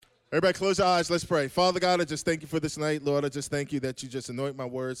Everybody close your eyes. Let's pray. Father God, I just thank you for this night. Lord, I just thank you that you just anoint my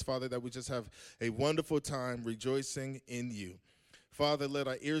words. Father, that we just have a wonderful time rejoicing in you. Father, let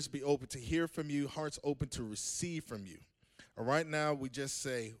our ears be open to hear from you, hearts open to receive from you. And right now, we just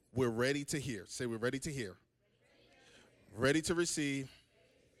say we're ready to hear. Say we're ready to hear, ready to receive,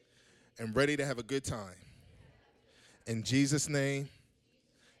 and ready to have a good time. In Jesus' name,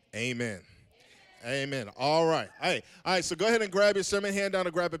 amen. Amen. All right. All right. So go ahead and grab your sermon handout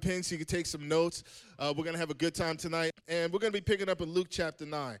and grab a pen so you can take some notes. We're going to have a good time tonight. And we're going to be picking up in Luke chapter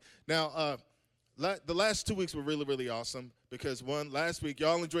 9. Now, the last 2 weeks were really, really awesome because, last week,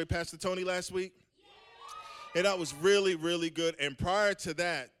 y'all enjoyed Pastor Tony last week? Yeah. And that was really, really good. And prior to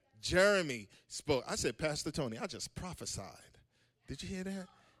that, Jeremy spoke. I said, Pastor Tony, I just prophesied. Did you hear that?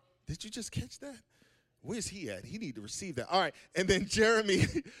 Did you just catch that? Where's he at? He need to receive that. All right. And then Jeremy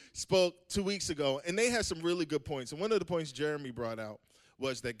spoke 2 weeks ago, and they had some really good points. And one of the points Jeremy brought out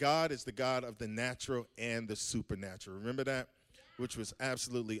was that God is the God of the natural and the supernatural. Remember that? Which was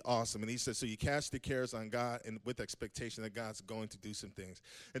absolutely awesome. And he said, so you cast the cares on God and with expectation that God's going to do some things.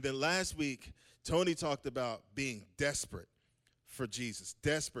 And then last week, Tony talked about being desperate for Jesus,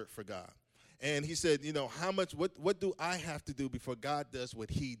 desperate for God. And he said, you know, what do I have to do before God does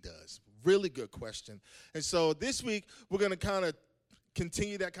what he does? Really good question. And so this week, we're going to kind of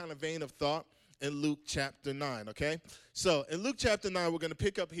continue that kind of vein of thought in Luke chapter 9, okay? So in Luke chapter 9, we're going to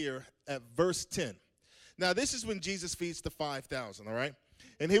pick up here at verse 10. Now, this is when Jesus feeds the 5,000, all right?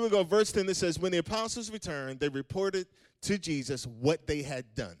 And here we go, verse 10, it says, when the apostles returned, they reported to Jesus what they had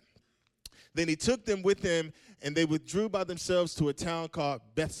done. Then he took them with him, and they withdrew by themselves to a town called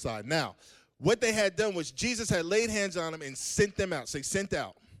Bethsaida. Now, what they had done was Jesus had laid hands on them and sent them out. Say, sent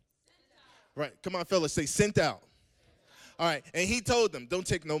out. Right, come on, fellas, say sent out. All right, and he told them, don't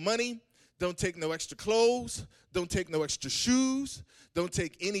take no money, don't take no extra clothes, don't take no extra shoes, don't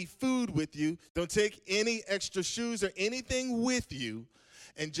take any food with you, don't take any extra shoes or anything with you,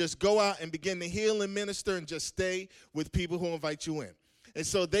 and just go out and begin to heal and minister and just stay with people who invite you in. And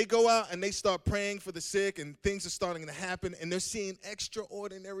so they go out and they start praying for the sick, and things are starting to happen, and they're seeing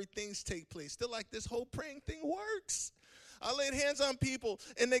extraordinary things take place. They're like, this whole praying thing works. I laid hands on people,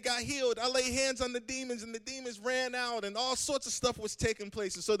 and they got healed. I laid hands on the demons, and the demons ran out, and all sorts of stuff was taking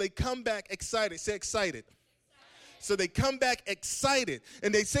place. And so they come back excited. Say excited. So they come back excited,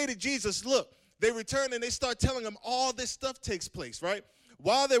 and they say to Jesus, look, they return, and they start telling him all this stuff takes place, right?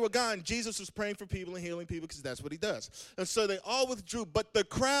 While they were gone, Jesus was praying for people and healing people because that's what he does. And so they all withdrew, but the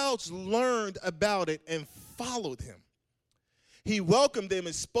crowds learned about it and followed him. He welcomed them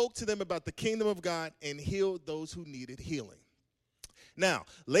and spoke to them about the kingdom of God and healed those who needed healing. Now,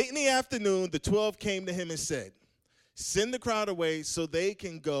 late in the afternoon, the 12 came to him and said, send the crowd away so they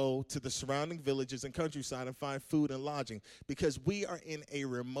can go to the surrounding villages and countryside and find food and lodging because we are in a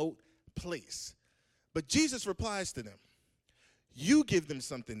remote place. But Jesus replies to them, you give them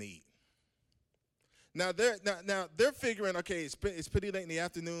something to eat. Now they're figuring, okay, it's pretty late in the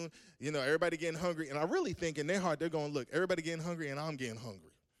afternoon, you know, everybody getting hungry. And I really think in their heart, they're going, look, everybody getting hungry and I'm getting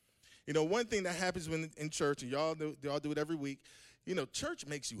hungry. You know, one thing that happens when in church, and y'all do it every week, you know, church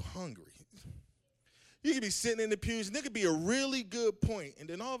makes you hungry. You could be sitting in the pews, and there could be a really good point, and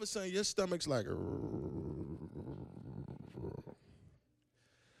then all of a sudden your stomach's like,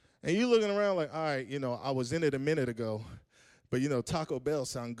 and you looking around like, all right, you know, I was in it a minute ago, but, you know, Taco Bell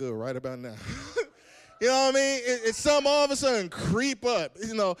sound good right about now. You know what I mean? It's some all of a sudden creep up.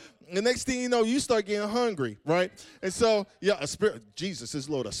 You know, the next thing you know, you start getting hungry, right? And so, yeah, Jesus is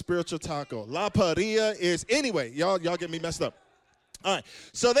Lord, a spiritual taco. La Parrilla is, anyway, y'all get me messed up. All right,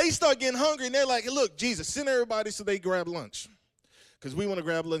 so they start getting hungry, and they're like, look, Jesus, send everybody so they grab lunch because we want to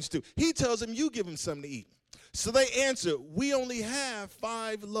grab lunch too. He tells them, you give them something to eat. So they answer, we only have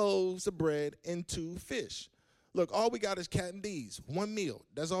 5 loaves of bread and 2 fish. Look, all we got is cat and bees, 1 meal.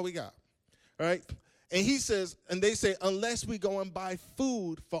 That's all we got, all right? And he says, and they say, unless we go and buy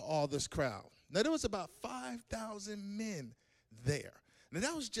food for all this crowd. Now, there was about 5,000 men there. Now,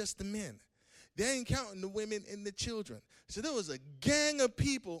 that was just the men. They ain't counting the women and the children. So there was a gang of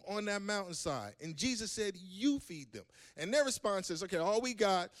people on that mountainside. And Jesus said, you feed them. And their response is, okay, all we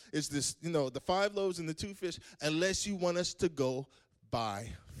got is this, you know, the 5 loaves and the 2 fish, unless you want us to go buy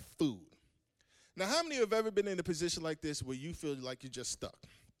food. Now, how many have ever been in a position like this where you feel like you're just stuck?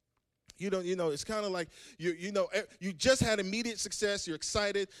 You know, it's kind of like, you just had immediate success. You're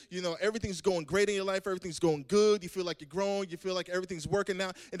excited. You know, everything's going great in your life. Everything's going good. You feel like you're growing. You feel like everything's working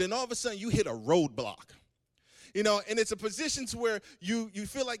out. And then all of a sudden you hit a roadblock. And it's a position to where you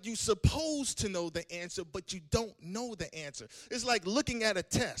feel like you're supposed to know the answer, but you don't know the answer. It's like looking at a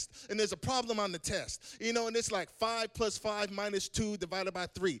test, and there's a problem on the test, and it's like 5 plus 5 minus 2 divided by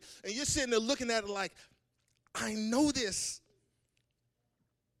 3. And you're sitting there looking at it like, I know this,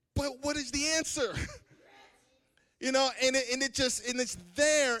 but what is the answer? And it's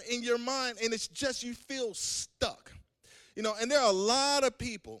there in your mind, and it's just, you feel stuck. And there are a lot of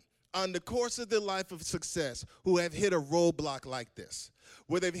people on the course of their life of success who have hit a roadblock like this,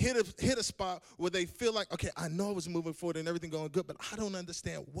 where they've hit a spot where they feel like, okay, I know I was moving forward and everything going good, but I don't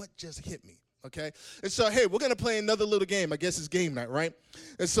understand what just hit me, okay? And so, hey, we're going to play another little game. I guess it's game night, right?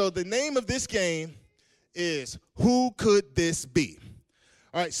 And so the name of this game is Who Could This Be?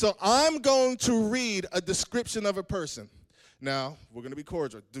 All right, so I'm going to read a description of a person. Now, we're going to be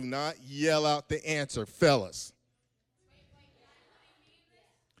cordial. Do not yell out the answer, fellas.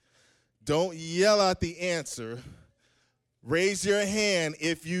 Don't yell out the answer. Raise your hand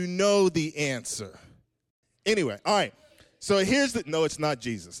if you know the answer. Anyway, all right. So no, it's not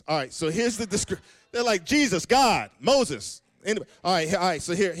Jesus. All right, so here's the description. They're like, Jesus, God, Moses. Anyway, all right,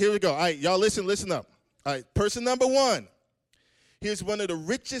 so here we go. All right, y'all listen up. All right, person number 1. Here's one of the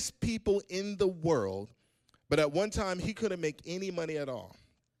richest people in the world, but at one time he couldn't make any money at all.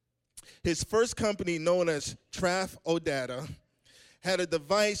 His first company, known as Traf-O-Data, had a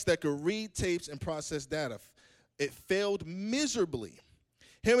device that could read tapes and process data. It failed miserably.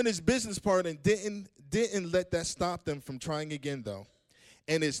 Him and his business partner didn't let that stop them from trying again, though.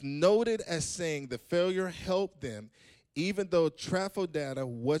 And it's noted as saying the failure helped them, even though Traf-O-Data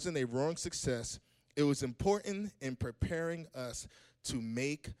wasn't a roaring success. It was important in preparing us to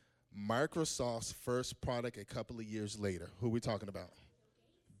make Microsoft's first product a couple of years later. Who are we talking about?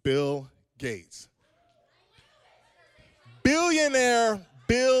 Bill Gates. Billionaire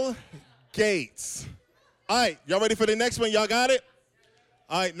Bill Gates. All right, y'all ready for the next one? Y'all got it?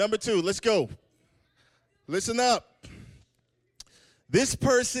 All right, number 2, let's go. Listen up. This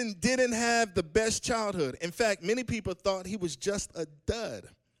person didn't have the best childhood. In fact, many people thought he was just a dud.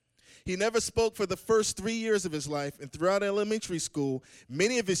 He never spoke for the first 3 years of his life, and throughout elementary school,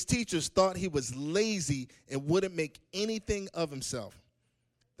 many of his teachers thought he was lazy and wouldn't make anything of himself.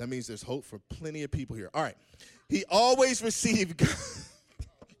 That means there's hope for plenty of people here. All right. He always received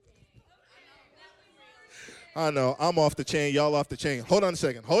I know, I'm off the chain, y'all off the chain. Hold on a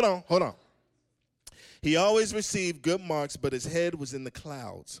second. Hold on. He always received good marks, but his head was in the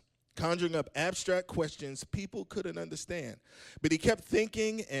clouds, conjuring up abstract questions people couldn't understand. But he kept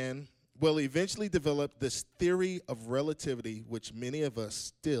thinking and, eventually developed this theory of relativity, which many of us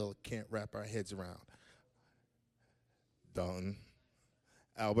still can't wrap our heads around. Dalton,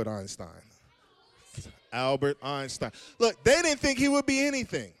 Albert Einstein. Albert Einstein. Look, they didn't think he would be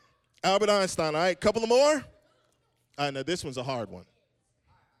anything. Albert Einstein, all right, couple of more? All right, now this one's a hard one.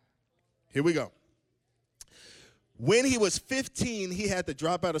 Here we go. When he was 15, he had to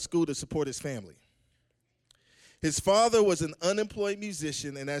drop out of school to support his family. His father was an unemployed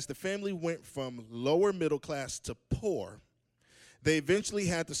musician, and as the family went from lower middle class to poor, they eventually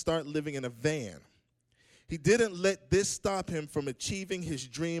had to start living in a van. He didn't let this stop him from achieving his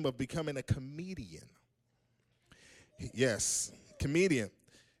dream of becoming a comedian. Yes, comedian.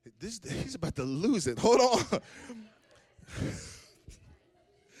 He's about to lose it. Hold on.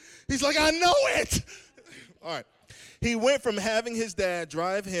 He's like, I know it. All right. He went from having his dad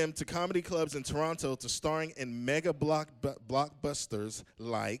drive him to comedy clubs in Toronto to starring in mega blockbusters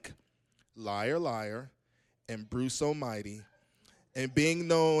like Liar Liar and Bruce Almighty, and being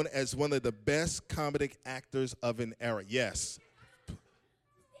known as one of the best comedic actors of an era. Yes.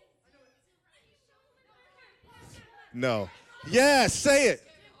 No. Yes, say it.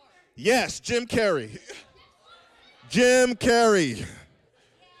 Yes, Jim Carrey. Jim Carrey.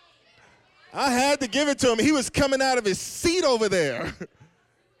 I had to give it to him. He was coming out of his seat over there.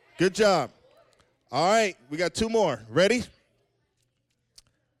 Good job. All right, we got 2 more. Ready?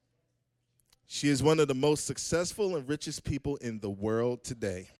 She is one of the most successful and richest people in the world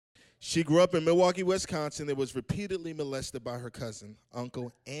today. She grew up in Milwaukee, Wisconsin, and was repeatedly molested by her cousin,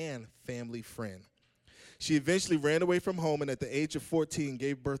 uncle, and family friend. She eventually ran away from home and at the age of 14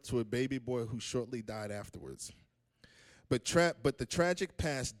 gave birth to a baby boy who shortly died afterwards. But the tragic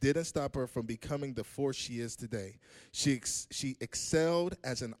past didn't stop her from becoming the force she is today. She excelled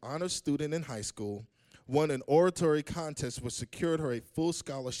as an honor student in high school, won an oratory contest which secured her a full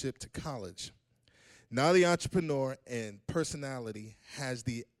scholarship to college. Now the entrepreneur and personality has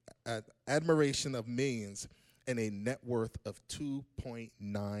the admiration of millions and a net worth of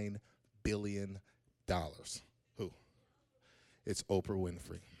 $2.9 billion. Who? It's Oprah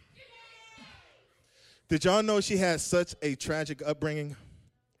Winfrey. Did y'all know she had such a tragic upbringing?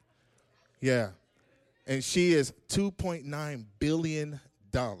 Yeah. And she is $2.9 billion.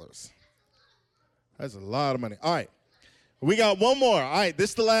 That's a lot of money. All right. We got one more. All right, this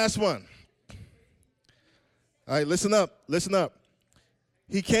is the last one. All right, listen up. Listen up.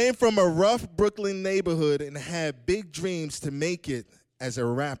 He came from a rough Brooklyn neighborhood and had big dreams to make it as a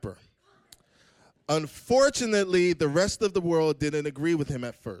rapper. Unfortunately, the rest of the world didn't agree with him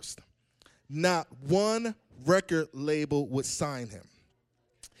at first. Not one record label would sign him.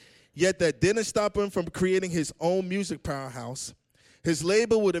 Yet that didn't stop him from creating his own music powerhouse. His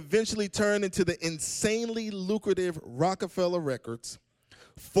label would eventually turn into the insanely lucrative Rockefeller Records.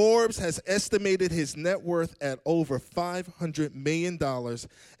 Forbes has estimated his net worth at over $500 million,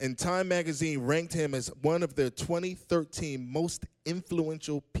 and Time magazine ranked him as one of their 2013 most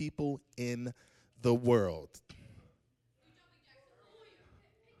influential people in the world.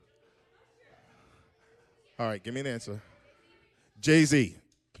 All right, give me an answer. Jay-Z.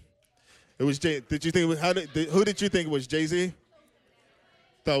 It was Jay. Did you think? Who did you think it was? Jay-Z?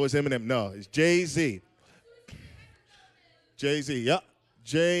 Thought it was Eminem. No, it's Jay-Z. Jay-Z. Yep.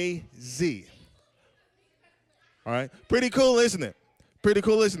 Jay-Z. All right. Pretty cool, isn't it? Pretty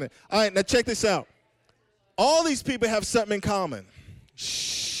cool, isn't it? All right. Now check this out. All these people have something in common.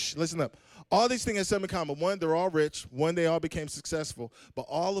 Shh. Listen up. All these things have something in common. One, they're all rich. One, they all became successful. But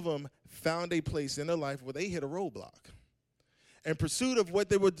all of them found a place in their life where they hit a roadblock in pursuit of what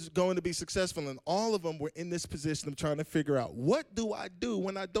they were going to be successful in. All of them were in this position of trying to figure out, what do I do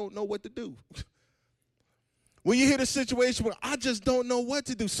when I don't know what to do? When you hit a situation where I just don't know what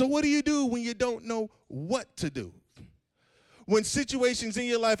to do. So what do you do when you don't know what to do? When situations in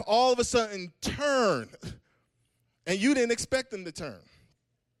your life all of a sudden turn and you didn't expect them to turn.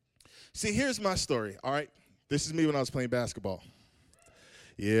 See, here's my story, all right? This is me when I was playing basketball.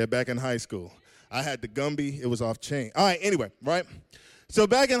 Yeah, back in high school. I had the Gumby. It was off chain. All right, anyway, right? So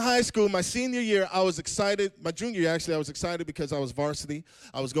back in high school, my senior year, I was excited. My junior year, actually, I was excited because I was varsity.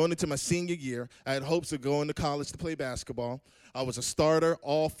 I was going into my senior year. I had hopes of going to college to play basketball. I was a starter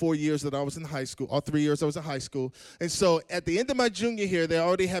all 4 years that I was in high school, all 3 years I was in high school. And so at the end of my junior year, they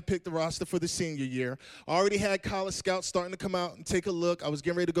already had picked the roster for the senior year. I already had college scouts starting to come out and take a look. I was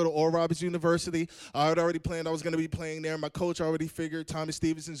getting ready to go to Oral Roberts University. I had already planned I was going to be playing there. My coach already figured Tommy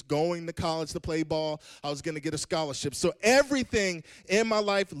Stevenson's going to college to play ball. I was going to get a scholarship. So everything in my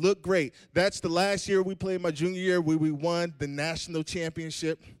life looked great. That's the last year we played, my junior year, where we won the national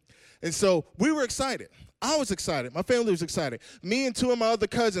championship. And so we were excited. I was excited. My family was excited. Me and two of my other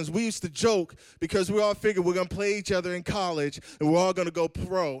cousins, we used to joke because we all figured we're going to play each other in college and we're all going to go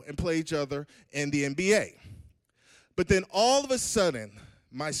pro and play each other in the NBA. But then all of a sudden,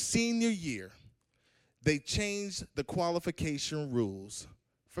 my senior year, they changed the qualification rules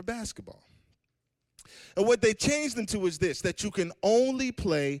for basketball. And what they changed them to is this, that you can only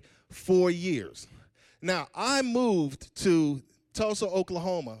play 4 years. Now, I moved to Tulsa,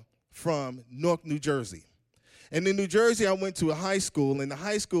 Oklahoma from Newark, New Jersey. And in New Jersey, I went to a high school, and the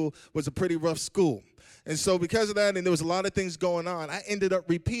high school was a pretty rough school. And so because of that, and there was a lot of things going on, I ended up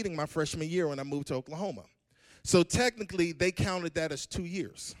repeating my freshman year when I moved to Oklahoma. So technically, they counted that as 2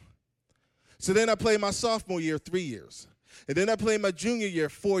 years. So then I played my sophomore year 3 years. And then I played my junior year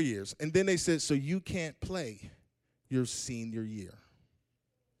 4 years. And then they said, so you can't play your senior year.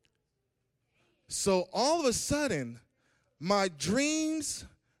 So all of a sudden, my dreams,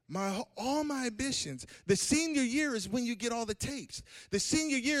 all my ambitions. The senior year is when you get all the tapes. The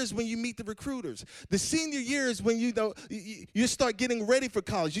senior year is when you meet the recruiters. The senior year is when you start getting ready for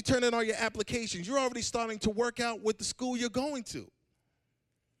college. You turn in all your applications. You're already starting to work out with the school you're going to.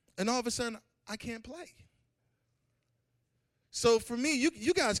 And all of a sudden, I can't play. So for me,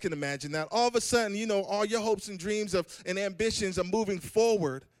 you guys can imagine that. All of a sudden, all your hopes and dreams and ambitions of moving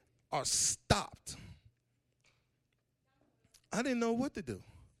forward are stopped. I didn't know what to do.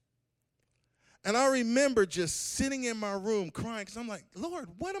 And I remember just sitting in my room crying because I'm like, Lord,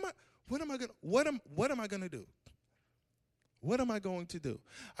 what am I going to do? What am I going to do?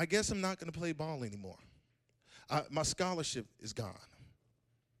 I guess I'm not going to play ball anymore. My scholarship is gone.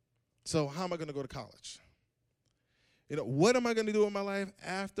 So how am I going to go to college? What am I going to do in my life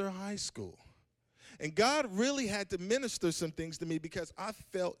after high school? And God really had to minister some things to me because I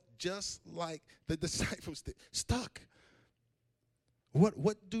felt just like the disciples did, stuck.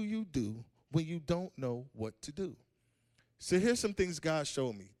 What do you do when you don't know what to do? So here's some things God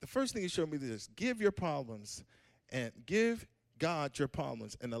showed me. The first thing he showed me is give God your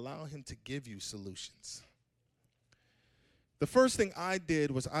problems and allow him to give you solutions. The first thing I did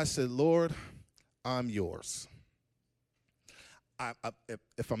was I said, Lord, I'm yours.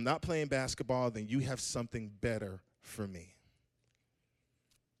 if I'm not playing basketball, then you have something better for me.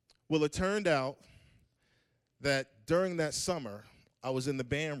 Well, it turned out that during that summer, I was in the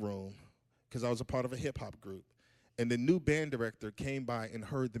band room because I was a part of a hip-hop group. And the new band director came by and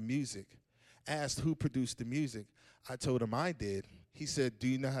heard the music, asked who produced the music. I told him I did. He said, do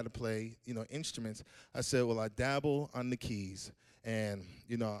you know how to play, instruments? I said, well, I dabble on the keys, and,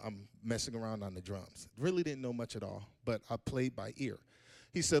 I'm messing around on the drums. Really didn't know much at all, but I played by ear.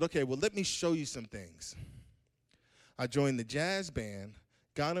 He said, okay, well, let me show you some things. I joined the jazz band,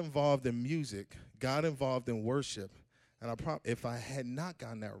 got involved in music, got involved in worship, and if I had not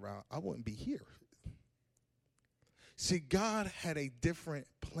gone that route, I wouldn't be here. See, God had a different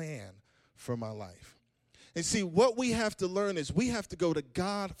plan for my life. And see, what we have to learn is we have to go to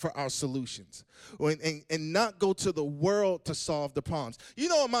God for our solutions and not go to the world to solve the problems. You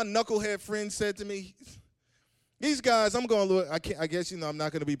know what my knucklehead friend said to me? These guys, I'm going to look, I guess, I'm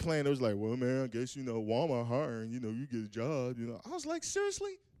not going to be playing. It was like, well, man, I guess, Walmart hiring, you get a job, I was like,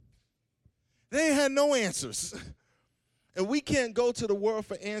 seriously? They ain't had no answers. And we can't go to the world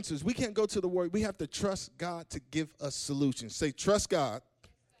for answers. We can't go to the world. We have to trust God to give us solutions. Say, trust God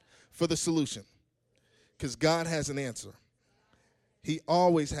for the solution. Because God has an answer. He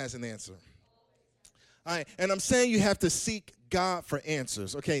always has an answer. All right, and I'm saying you have to seek God for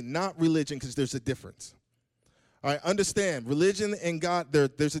answers, okay? Not religion, because there's a difference. All right, understand, religion and God,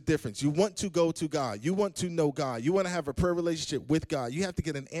 there's a difference. You want to go to God. You want to know God. You want to have a prayer relationship with God. You have to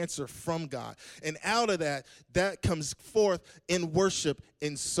get an answer from God. And out of that comes forth in worship,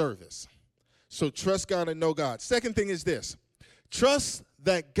 in service. So trust God and know God. Second thing is this. Trust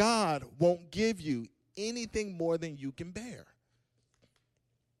that God won't give you anything more than you can bear.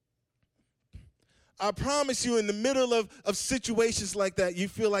 I promise you, in the middle of situations like that, you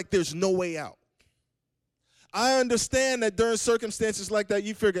feel like there's no way out. I understand that during circumstances like that,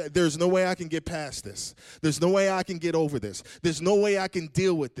 you figure there's no way I can get past this. There's no way I can get over this. There's no way I can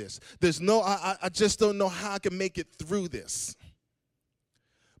deal with this. I just don't know how I can make it through this.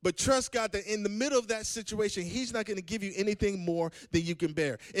 But trust God that in the middle of that situation, he's not going to give you anything more than you can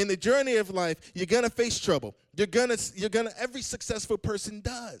bear. In the journey of life, you're going to face trouble. Every successful person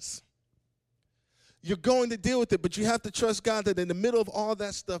does. You're going to deal with it, but you have to trust God that in the middle of all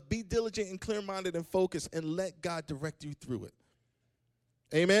that stuff, be diligent and clear-minded and focused and let God direct you through it.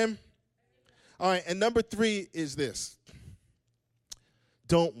 Amen? All right, and number 3 is this.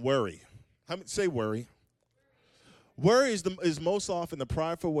 Don't worry. Say worry. Worry is most often the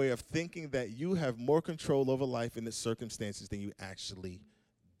prideful way of thinking that you have more control over life and its circumstances than you actually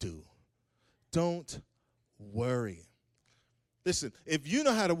do. Don't worry. Listen, if you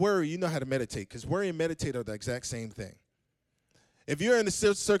know how to worry, you know how to meditate, because worry and meditate are the exact same thing. If you're in a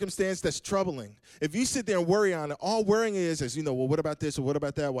circumstance that's troubling, if you sit there and worry on it, all worrying is, well, what about this or what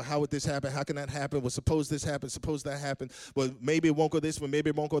about that? Well, how would this happen? How can that happen? Well, suppose this happens. Suppose that happened. Well, maybe it won't go this way.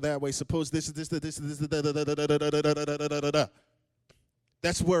 Maybe it won't go that way. Suppose this.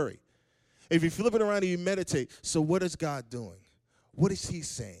 That's worry. If you flip it around and you meditate, so what is God doing? What is he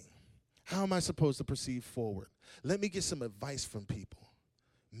saying? How am I supposed to proceed forward? Let me get some advice from people.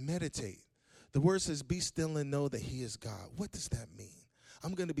 Meditate. The word says, be still and know that he is God. What does that mean?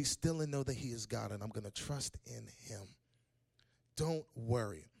 I'm going to be still and know that he is God, and I'm going to trust in him. Don't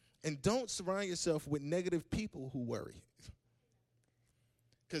worry. And don't surround yourself with negative people who worry.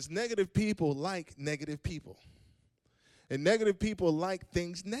 Because negative people like negative people. And negative people like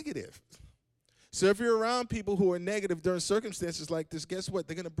things negative. So if you're around people who are negative during circumstances like this, guess what?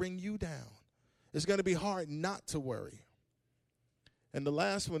 They're going to bring you down. It's going to be hard not to worry. And the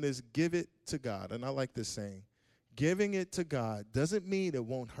last one is give it to God. And I like this saying. Giving it to God doesn't mean it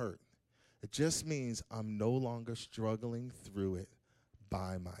won't hurt. It just means I'm no longer struggling through it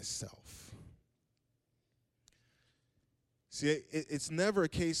by myself. See, it's never a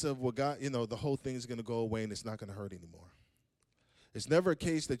case of, well, God, the whole thing is going to go away and it's not going to hurt anymore. It's never a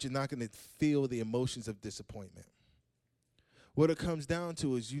case that you're not going to feel the emotions of disappointment. What it comes down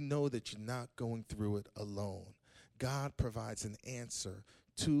to is you know that you're not going through it alone. God provides an answer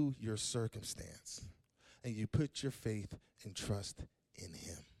to your circumstance, and you put your faith and trust in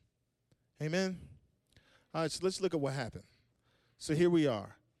him. Amen? All right, so let's look at what happened. So here we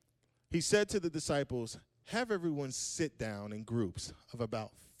are. He said to the disciples, have everyone sit down in groups of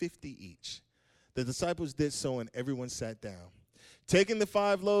about 50 each. The disciples did so, and everyone sat down. Taking the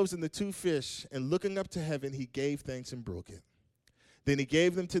 5 loaves and the 2 fish, and looking up to heaven, he gave thanks and broke it. Then he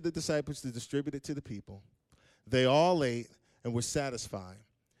gave them to the disciples to distribute it to the people. They all ate and were satisfied.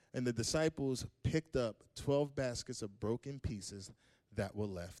 And the disciples picked up 12 baskets of broken pieces that were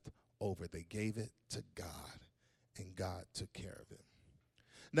left over. They gave it to God, and God took care of it.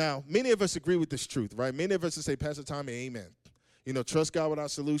 Now, many of us agree with this truth, right? Many of us would say, Pastor Tommy, amen. Trust God with our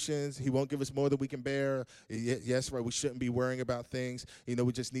solutions. He won't give us more than we can bear. Yes, right, we shouldn't be worrying about things. We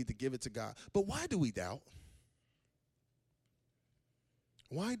just need to give it to God. But why do we doubt?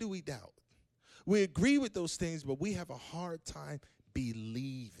 Why do we doubt? We agree with those things, but we have a hard time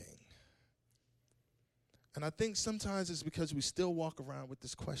believing. And I think sometimes it's because we still walk around with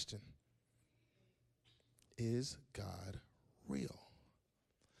this question. Is God real?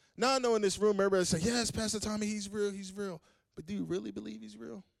 Now I know in this room, everybody say, yes, Pastor Tommy, he's real, he's real. But do you really believe he's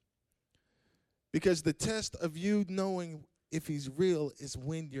real? Because the test of you knowing if he's real is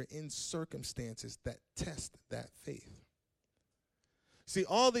when you're in circumstances that test that faith. See,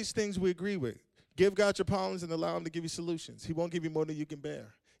 all these things we agree with. Give God your problems and allow him to give you solutions. He won't give you more than you can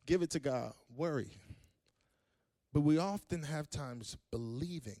bear. Give it to God. Worry. But we often have times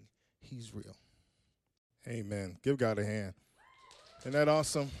believing he's real. Amen. Give God a hand. Isn't that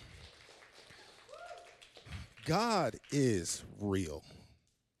awesome? God is real.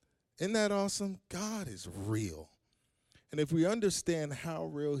 Isn't that awesome? God is real. And if we understand how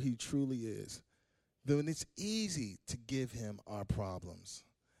real he truly is, then it's easy to give him our problems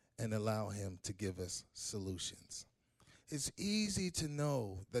and allow him to give us solutions. It's easy to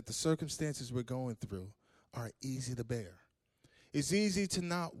know that the circumstances we're going through are easy to bear. It's easy to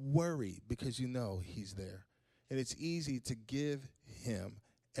not worry because you know he's there. And it's easy to give him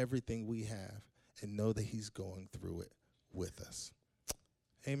everything we have and know that he's going through it with us.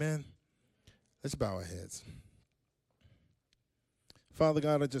 Amen. Let's bow our heads. Father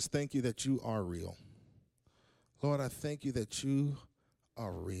God, I just thank you that you are real. Lord, I thank you that you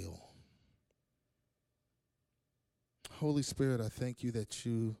are real. Holy Spirit, I thank you that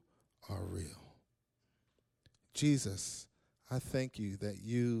you are real. Jesus, I thank you that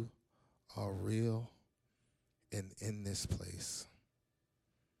you are real and in this place.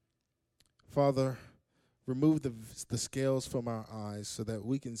 Father, remove the scales from our eyes so that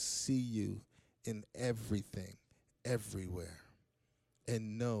we can see you in everything, everywhere,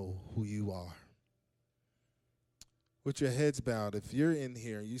 and know who you are. With your heads bowed, if you're in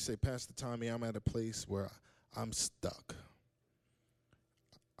here and you say, Pastor Tommy, I'm at a place where I'm stuck.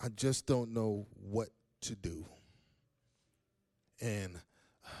 I just don't know what to do. And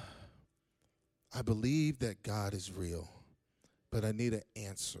I believe that God is real, but I need an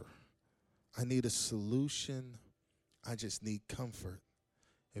answer. I need a solution. I just need comfort.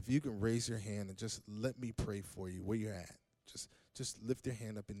 If you can raise your hand and just let me pray for you where you're at. Just lift your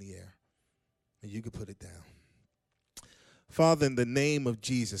hand up in the air, and you can put it down. Father, in the name of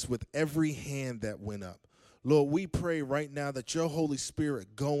Jesus, with every hand that went up, Lord, we pray right now that your Holy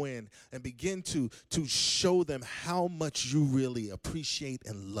Spirit go in and begin to show them how much you really appreciate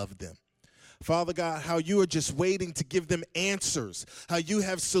and love them. Father God, how you are just waiting to give them answers, how you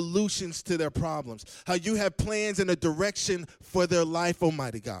have solutions to their problems, how you have plans and a direction for their life,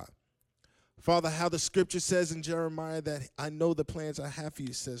 Almighty God. Father, how the scripture says in Jeremiah that I know the plans I have for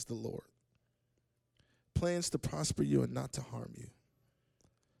you, says the Lord. Plans to prosper you and not to harm you,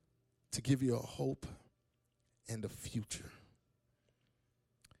 to give you a hope and a future.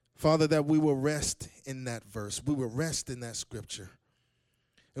 Father, that we will rest in that verse. We will rest in that scripture.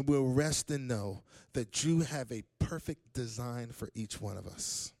 And we'll rest and know that you have a perfect design for each one of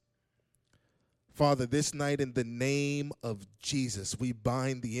us. Father, this night in the name of Jesus, we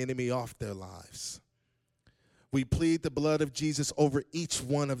bind the enemy off their lives. We plead the blood of Jesus over each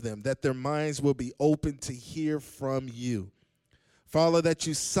one of them, that their minds will be open to hear from you. Father, that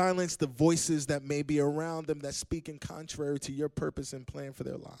you silence the voices that may be around them that speak in contrary to your purpose and plan for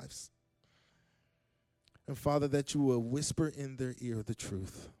their lives. And Father, that you will whisper in their ear the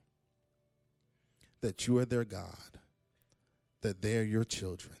truth, that you are their God, that they are your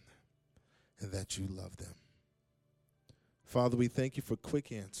children, and that you love them. Father, we thank you for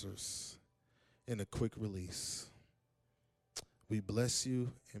quick answers and a quick release. We bless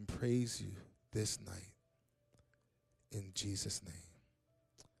you and praise you this night. In Jesus'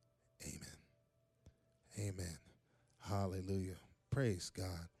 name, amen. Amen. Hallelujah. Praise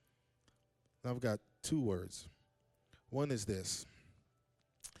God. Now I've got two words. One is this.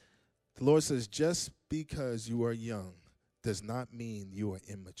 The Lord says, just because you are young does not mean you are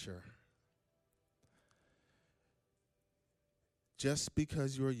immature. Just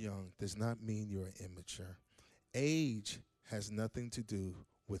because you're young does not mean you're immature. Age has nothing to do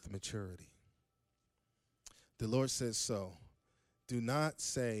with maturity. The Lord says so. Do not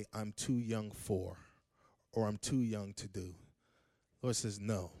say, I'm too young for, or I'm too young to do. The Lord says,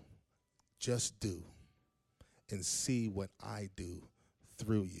 no, just do and see what I do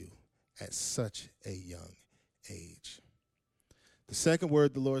through you at such a young age. The second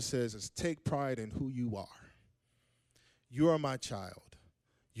word the Lord says is take pride in who you are. You are my child.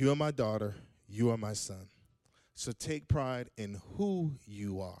 You are my daughter. You are my son. So take pride in who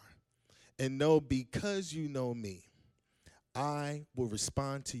you are. And know because you know me, I will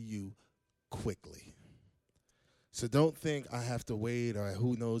respond to you quickly. So don't think I have to wait or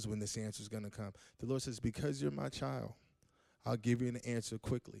who knows when this answer is going to come. The Lord says, because you're my child, I'll give you an answer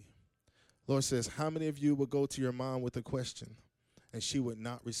quickly. Lord says, how many of you would go to your mom with a question and she would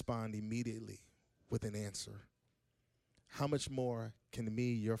not respond immediately with an answer? How much more can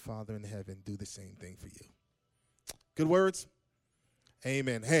me, your Father in heaven, do the same thing for you? Good words?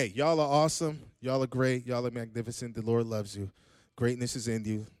 Amen. Hey, y'all are awesome. Y'all are great. Y'all are magnificent. The Lord loves you. Greatness is in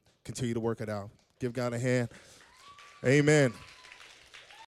you. Continue to work it out. Give God a hand. Amen.